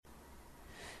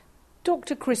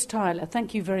Dr. Chris Tyler,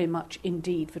 thank you very much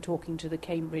indeed for talking to the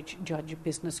Cambridge Judge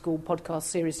Business School podcast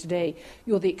series today.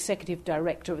 You're the Executive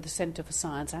Director of the Centre for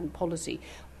Science and Policy.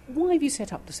 Why have you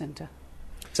set up the centre?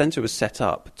 The centre was set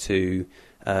up to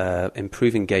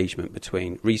improve engagement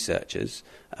between researchers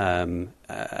and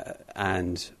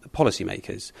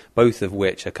policymakers, both of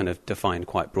which are kind of defined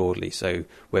quite broadly. So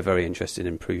we're very interested in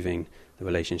improving the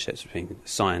relationships between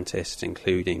scientists,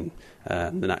 including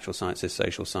the natural sciences,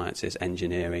 social sciences,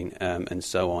 engineering, and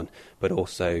so on, but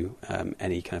also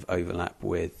any kind of overlap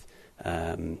with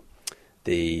any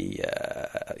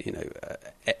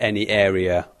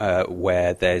area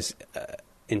where there's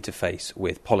interface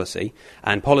with policy,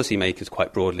 and policymakers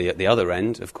quite broadly at the other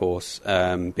end, of course,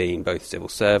 being both civil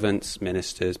servants,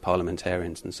 ministers,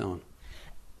 parliamentarians, and so on.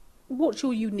 What's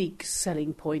your unique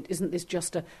selling point? Isn't this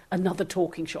just another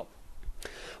talking shop?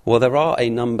 Well, there are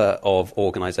a number of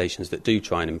organisations that do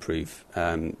try and improve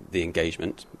the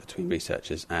engagement between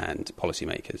researchers and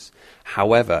policymakers.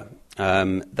 However,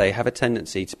 they have a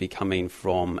tendency to be coming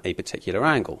from a particular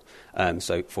angle.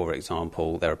 So, for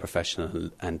example, there are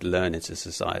professional and learned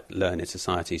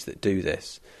societies that do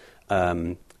this,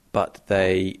 but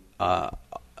they are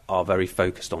very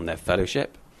focused on their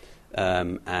fellowship.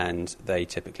 And they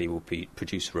typically will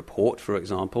produce a report, for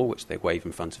example, which they wave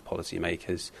in front of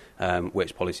policymakers,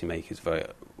 which policymakers very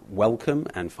welcome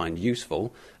and find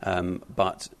useful,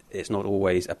 but it's not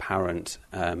always apparent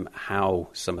how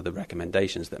some of the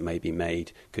recommendations that may be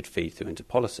made could feed through into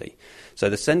policy. So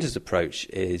the Centre's approach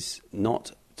is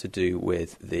not to do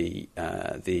with the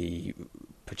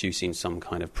producing some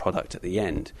kind of product at the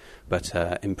end, but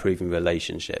improving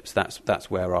relationships. That's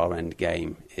where our end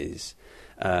game is.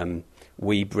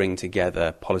 We bring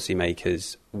together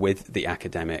policymakers with the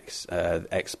academics,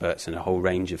 experts in a whole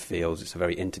range of fields. It's a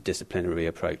very interdisciplinary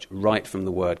approach, right from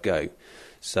the word go,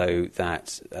 so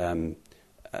that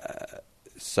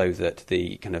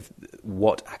the kind of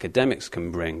what academics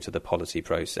can bring to the policy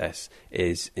process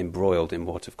is embroiled in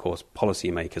what, of course,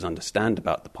 policymakers understand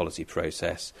about the policy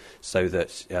process, so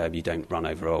that you don't run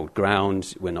over old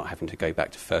ground. We're not having to go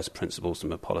back to first principles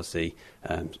from a policy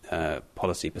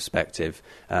perspective,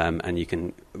 and you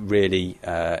can really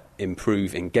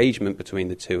improve engagement between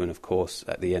the two, and, of course,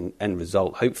 at the end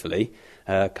result, hopefully,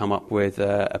 come up with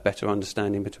a better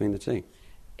understanding between the two.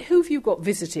 Who have you got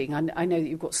visiting? I know that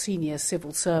you've got senior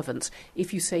civil servants.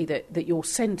 If you say that your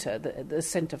centre, the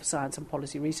Centre for Science and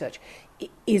Policy Research,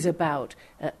 is about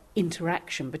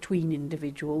interaction between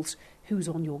individuals, who's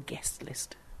on your guest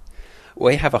list?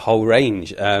 We have a whole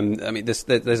range.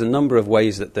 There's a number of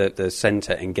ways that the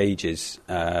centre engages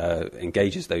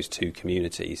those two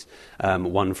communities.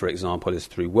 One, for example, is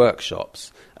through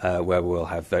workshops, where we'll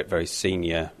have very, very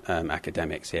senior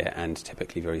academics here, and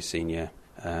typically very senior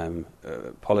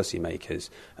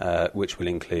policymakers, which will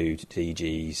include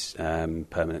DGs,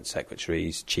 permanent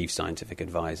secretaries, chief scientific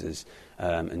advisors,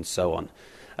 and so on.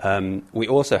 We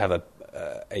also have a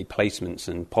placements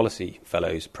and policy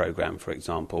fellows programme, for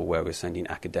example, where we're sending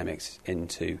academics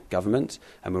into government,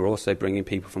 and we're also bringing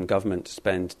people from government to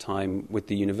spend time with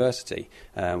the university.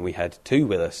 We had two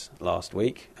with us last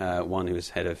week, one who was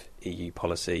head of EU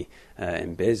policy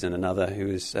in BIS, and another who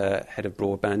was head of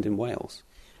broadband in Wales.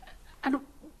 And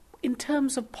in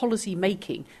terms of policy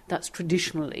making, that's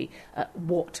traditionally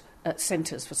what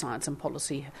centres for science and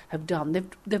policy have done.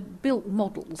 They've built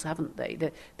models, haven't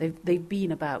they? They've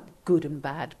been about good and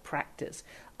bad practice.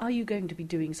 Are you going to be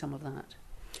doing some of that?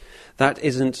 That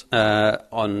isn't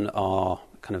on our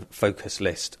kind of focus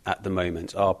list at the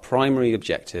moment. Our primary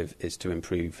objective is to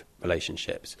improve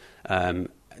relationships.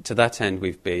 To that end,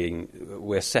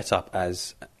 we're set up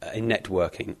as a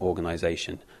networking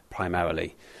organisation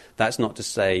primarily. That's not to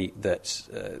say that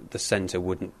the centre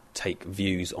wouldn't take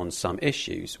views on some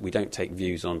issues. We don't take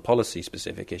views on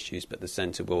policy-specific issues, but the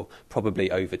centre will probably,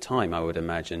 over time, I would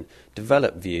imagine,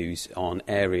 develop views on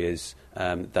areas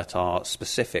that are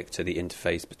specific to the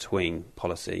interface between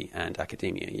policy and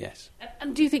academia, yes.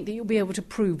 And do you think that you'll be able to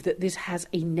prove that this has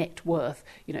a net worth?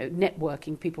 You know,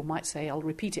 networking, people might say, I'll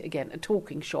repeat it again, a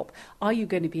talking shop. Are you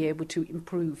going to be able to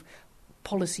improve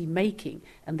policy making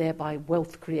and thereby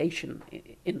wealth creation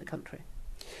in the country?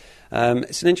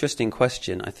 It's an interesting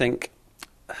question. I think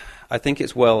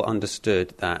it's well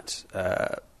understood that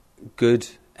good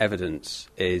evidence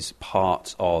is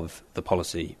part of the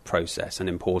policy process, an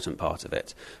important part of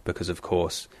it, because, of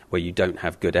course, where you don't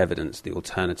have good evidence, the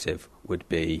alternative would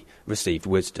be received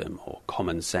wisdom or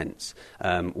common sense,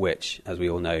 which, as we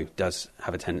all know, does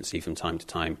have a tendency from time to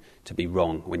time to be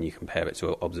wrong when you compare it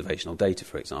to observational data,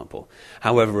 for example.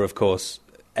 However, of course,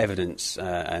 evidence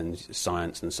and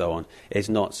science and so on is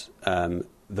not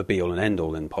the be-all and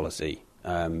end-all in policy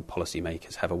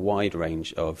policymakers have a wide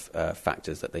range of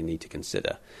factors that they need to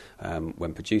consider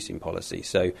when producing policy.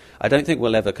 So I don't think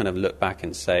we'll ever kind of look back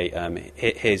and say,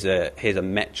 here's a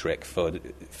metric for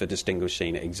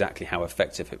distinguishing exactly how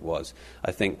effective it was.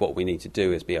 I think what we need to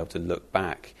do is be able to look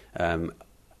back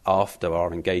after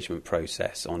our engagement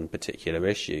process on particular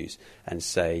issues and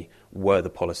say, were the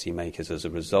policymakers as a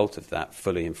result of that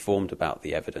fully informed about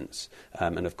the evidence?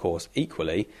 And of course,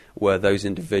 equally, were those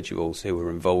individuals who were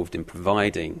involved in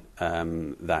providing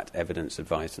that evidence,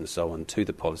 advice and so on to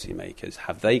the policymakers,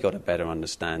 have they got a better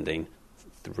understanding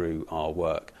through our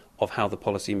work of how the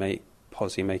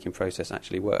policy-making process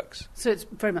actually works? So it's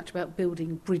very much about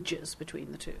building bridges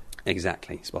between the two.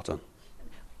 Exactly, spot on.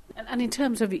 And in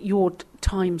terms of your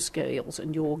timescales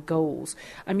and your goals,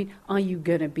 I mean, are you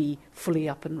going to be fully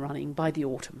up and running by the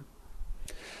autumn?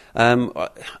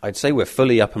 I'd say we're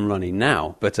fully up and running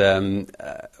now, but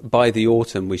by the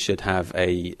autumn we should have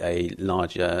a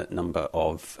larger number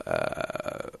of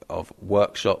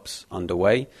workshops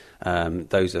underway.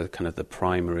 Those are kind of the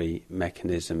primary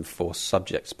mechanism for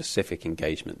subject-specific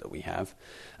engagement that we have.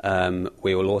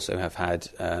 We will also have had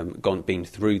been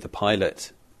through the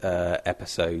pilot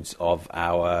episodes of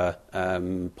our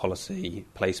policy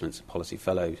placements and policy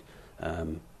fellow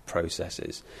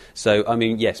processes. So, I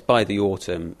mean, yes, by the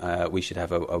autumn we should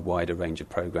have a wider range of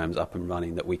programmes up and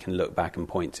running that we can look back and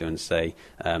point to and say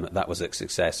that was a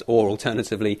success, or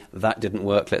alternatively, that didn't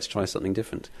work, let's try something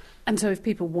different. And so if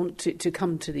people want to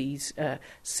come to these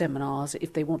seminars,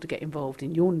 if they want to get involved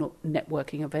in your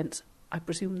networking events, I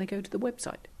presume they go to the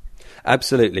website?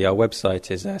 Absolutely. Our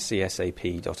website is csap.org.uk.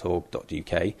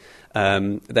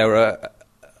 There are,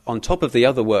 on top of the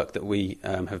other work that we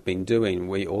have been doing,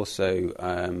 we also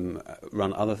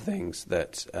run other things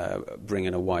that bring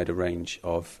in a wider range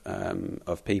of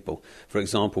people. For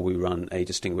example, we run a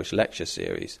distinguished lecture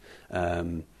series.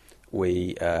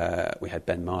 We had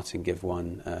Ben Martin give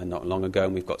one not long ago,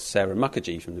 and we've got Sarah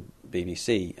Mukherjee from the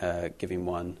BBC giving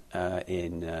one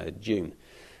in June.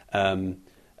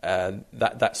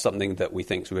 That's something that we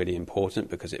think is really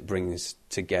important because it brings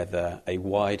together a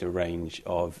wider range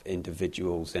of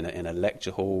individuals in a lecture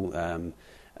hall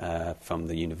from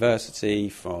the university,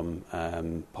 from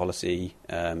policy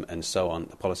and so on,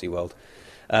 the policy world.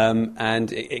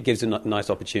 And it gives a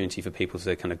nice opportunity for people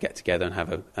to kind of get together and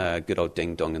have a good old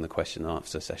ding-dong in the question and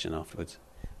answer session afterwards.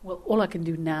 Well, all I can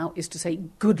do now is to say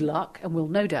good luck, and we'll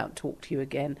no doubt talk to you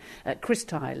again. Chris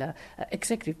Tyler,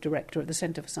 Executive Director of the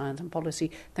Centre for Science and Policy,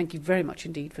 thank you very much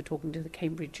indeed for talking to the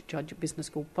Cambridge Judge Business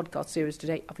School podcast series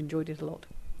today. I've enjoyed it a lot.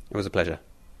 It was a pleasure.